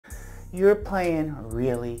you're playing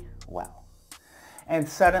really well. And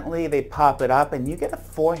suddenly they pop it up and you get a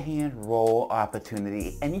forehand roll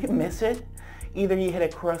opportunity and you miss it. Either you hit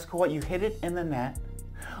it cross court, you hit it in the net,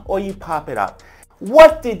 or you pop it up.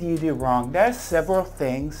 What did you do wrong? There are several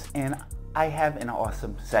things, and I have an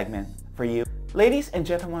awesome segment for you. Ladies and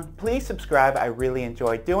gentlemen, please subscribe. I really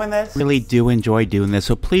enjoy doing this. Really do enjoy doing this,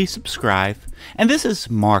 so please subscribe. And this is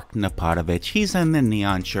Mark Napatovich. He's in the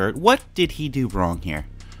neon shirt. What did he do wrong here?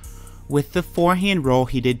 With the forehand roll,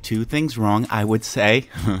 he did two things wrong, I would say.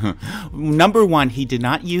 Number one, he did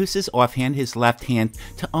not use his offhand, his left hand,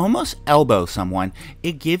 to almost elbow someone.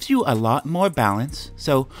 It gives you a lot more balance.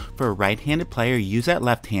 So for a right-handed player, use that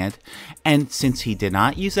left hand. And since he did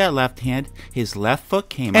not use that left hand, his left foot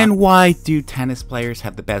came up. And why do tennis players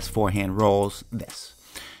have the best forehand rolls?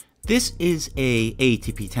 This is a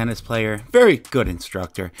ATP tennis player, very good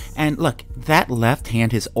instructor. And look, that left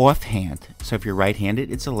hand is offhand. So if you're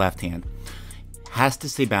right-handed, it's a left hand. Has to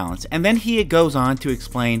stay balanced. And then he goes on to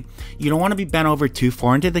explain, you don't want to be bent over too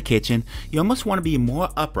far into the kitchen. You almost want to be more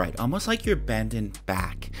upright, almost like you're bending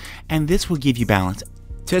back. And this will give you balance.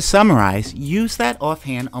 To summarize, use that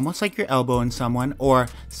offhand almost like you're elbowing someone, or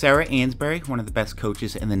Sarah Ansbury, one of the best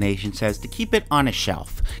coaches in the nation, says to keep it on a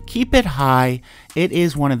shelf. Keep it high. It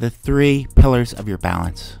is one of the 3 pillars of your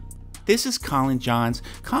balance. This is Colin Johns.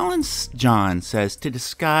 Colin Johns says to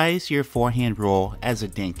disguise your forehand roll as a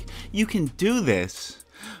dink. You can do this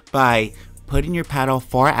by putting your paddle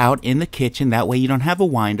far out in the kitchen. That way you don't have a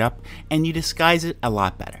wind up and you disguise it a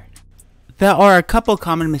lot better. There are a couple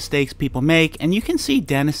common mistakes people make, and you can see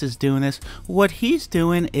Dennis is doing this. What he's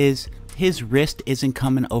doing is his wrist isn't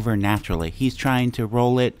coming over naturally. He's trying to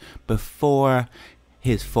roll it before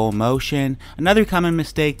his full motion. Another common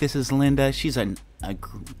mistake, this is Linda. She's a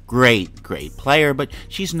great player, but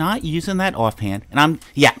she's not using that offhand. And I'm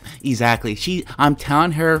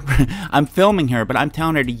telling her, I'm filming her, but I'm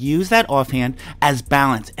telling her to use that offhand as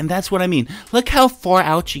balance. And that's what I mean. Look how far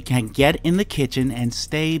out she can get in the kitchen and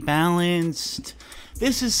stay balanced.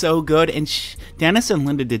 This is so good. And Dennis and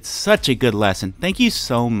Linda did such a good lesson. Thank you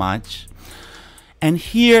so much. And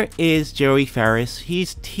here is Joey Ferris.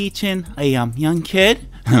 He's teaching a young kid.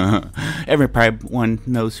 Everyone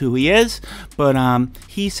knows who he is, but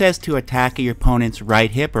he says to attack your opponent's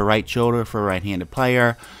right hip or right shoulder for a right-handed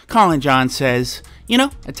player. Colin John says,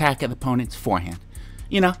 attack the opponent's forehand.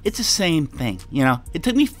 It's the same thing. It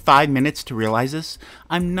took me 5 minutes to realize this.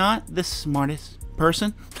 I'm not the smartest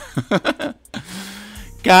person.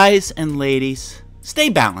 Guys and ladies, stay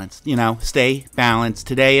balanced. Stay balanced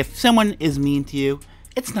today. If someone is mean to you,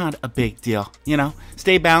 it's not a big deal.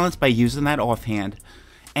 Stay balanced by using that offhand.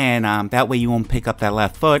 And that way you won't pick up that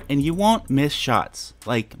left foot and you won't miss shots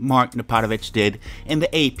like Mark Napatovich did in the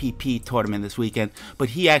APP tournament this weekend.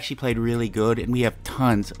 But he actually played really good and we have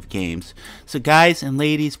tons of games. So guys and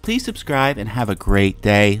ladies, please subscribe and have a great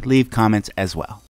day. Leave comments as well.